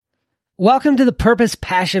Welcome to the Purpose,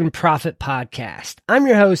 Passion, Profit podcast. I'm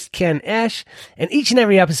your host, Ken Esch, and each and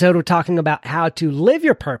every episode we're talking about how to live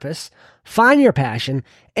your purpose, find your passion,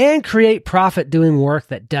 and create profit doing work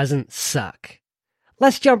that doesn't suck.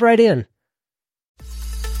 Let's jump right in.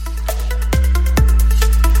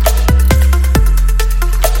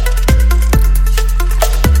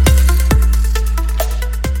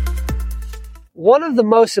 One of the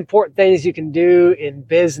most important things you can do in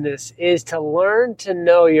business is to learn to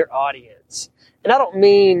know your audience. And I don't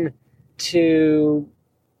mean to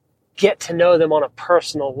get to know them on a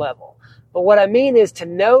personal level, but what I mean is to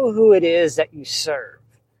know who it is that you serve.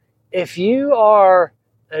 If you are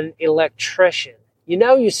an electrician, you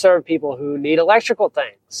know you serve people who need electrical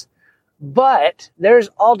things, but there's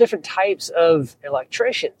all different types of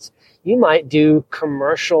electricians. You might do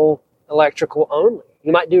commercial electrical only.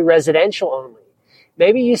 You might do residential only.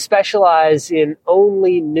 Maybe you specialize in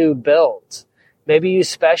only new builds. Maybe you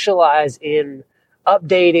specialize in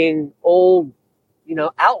updating old,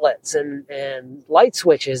 outlets and light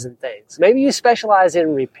switches and things. Maybe you specialize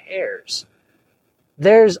in repairs.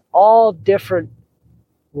 There's all different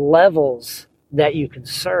levels that you can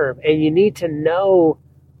serve, and you need to know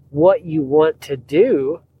what you want to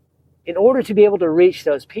do in order to be able to reach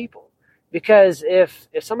those people. Because if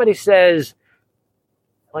somebody says,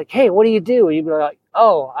 like, hey, what do you do? And you'd be like,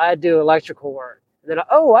 oh, I do electrical work. And then,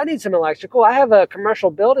 oh, I need some electrical. I have a commercial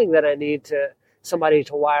building that I need somebody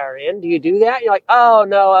to wire in. Do you do that? You're like, oh,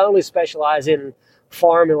 no, I only specialize in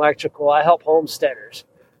farm electrical. I help homesteaders.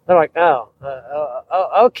 They're like,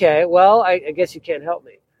 okay, well, I guess you can't help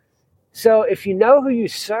me. So if you know who you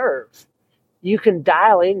serve, you can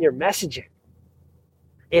dial in your messaging.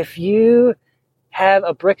 If you have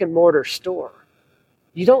a brick-and-mortar store,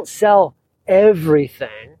 you don't sell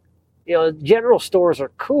everything. General stores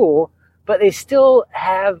are cool, but they still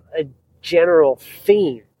have a general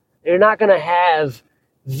theme. They're not going to have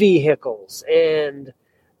vehicles and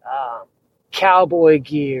cowboy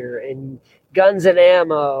gear and guns and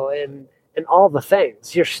ammo and all the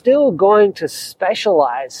things. You're still going to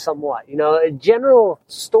specialize somewhat. General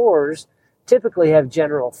stores typically have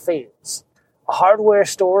general themes. A hardware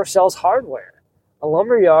store sells hardware. A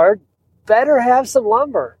lumber yard better have some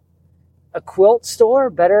lumber. A quilt store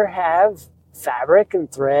better have fabric and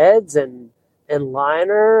threads and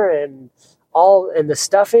liner and the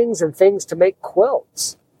stuffings and things to make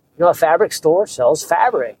quilts. A fabric store sells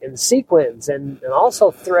fabric and sequins and also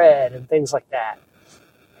thread and things like that.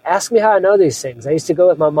 Ask me how I know these things. I used to go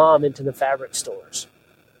with my mom into the fabric stores.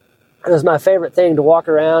 It was my favorite thing to walk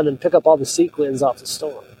around and pick up all the sequins off the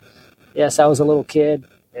store. Yes, I was a little kid,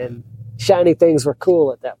 and shiny things were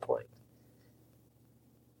cool at that point.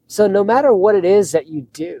 So no matter what it is that you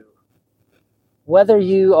do, whether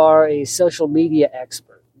you are a social media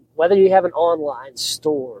expert, whether you have an online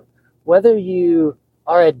store, whether you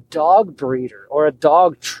are a dog breeder or a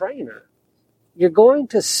dog trainer, you're going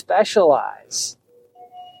to specialize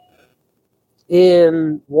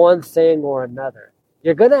in one thing or another.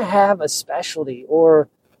 You're going to have a specialty or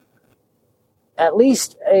at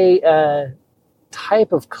least a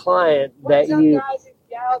type of client that you... What's up, guys and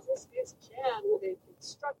gals? This is Ken with a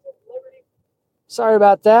Constructive Liberty. Sorry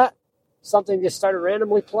about that. Something just started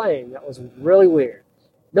randomly playing. That was really weird.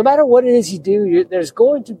 No matter what it is you do, there's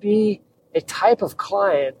going to be a type of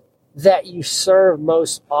client that you serve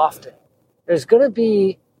most often. There's going to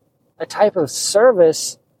be a type of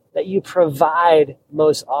service that you provide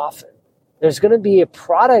most often. There's going to be a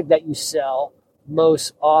product that you sell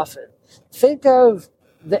most often. Think of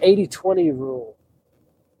the 80-20 rule,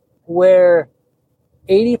 where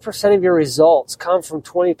 80% of your results come from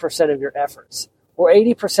 20% of your efforts, or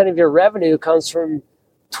 80% of your revenue comes from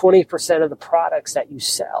 20% of the products that you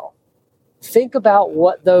sell. Think about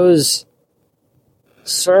what those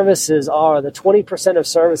services are, the 20% of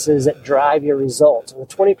services that drive your results, or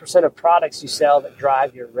the 20% of products you sell that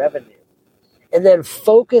drive your revenue. And then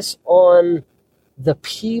focus on the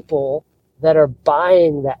people that are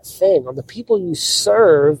buying that thing, on the people you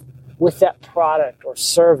serve with that product or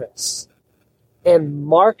service, and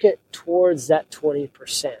market towards that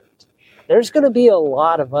 20%. There's going to be a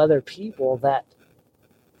lot of other people that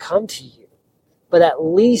come to you, but at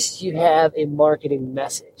least you have a marketing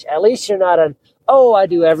message. At least you're not I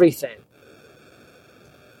do everything.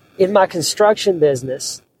 In my construction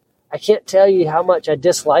business, I can't tell you how much I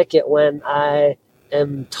dislike it when I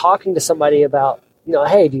am talking to somebody about,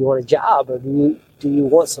 hey, do you want a job or do you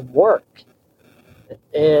want some work?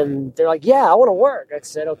 And they're like, yeah, I want to work. I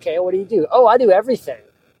said, okay, what do you do? Oh, I do everything.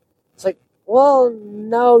 It's like, well,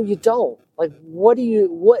 no, you don't. Like, what do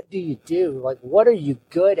you do? Like, what are you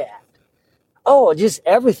good at? Oh, just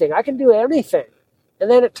everything. I can do anything.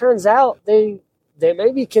 And then it turns out they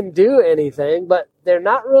maybe can do anything, but they're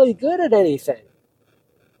not really good at anything.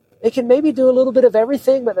 They can maybe do a little bit of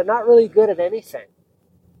everything, but they're not really good at anything.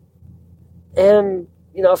 And,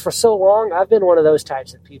 for so long, I've been one of those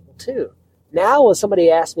types of people too. Now, when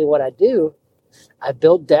somebody asks me what I do, I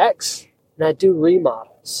build decks and I do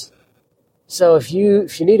remodels. So if you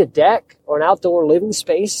need a deck or an outdoor living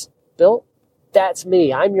space built, that's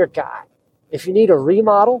me. I'm your guy. If you need a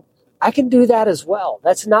remodel, I can do that as well.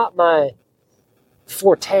 That's not my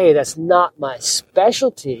forte. That's not my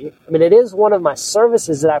specialty. I mean, it is one of my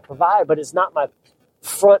services that I provide, but it's not my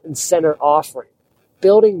front and center offering.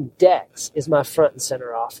 Building decks is my front and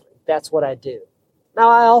center offering. That's what I do. Now,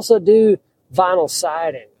 I also do vinyl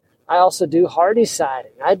siding. I also do hardy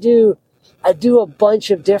siding. I do a bunch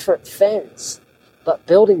of different things, but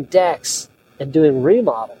building decks and doing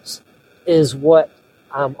remodels is what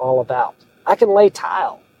I'm all about. I can lay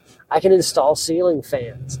tile. I can install ceiling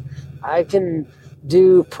fans. I can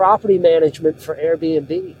do property management for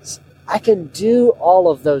Airbnbs. I can do all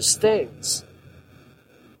of those things,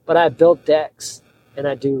 but I build decks and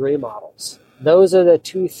I do remodels. Those are the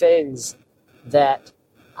two things that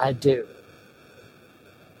I do.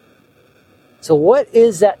 So what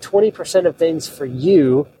is that 20% of things for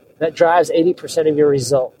you that drives 80% of your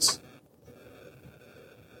results?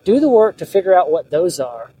 Do the work to figure out what those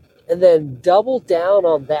are, and then double down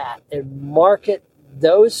on that and market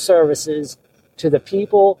those services to the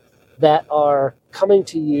people that are coming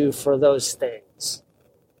to you for those things.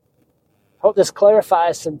 Hope this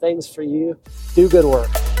clarifies some things for you. Do good work.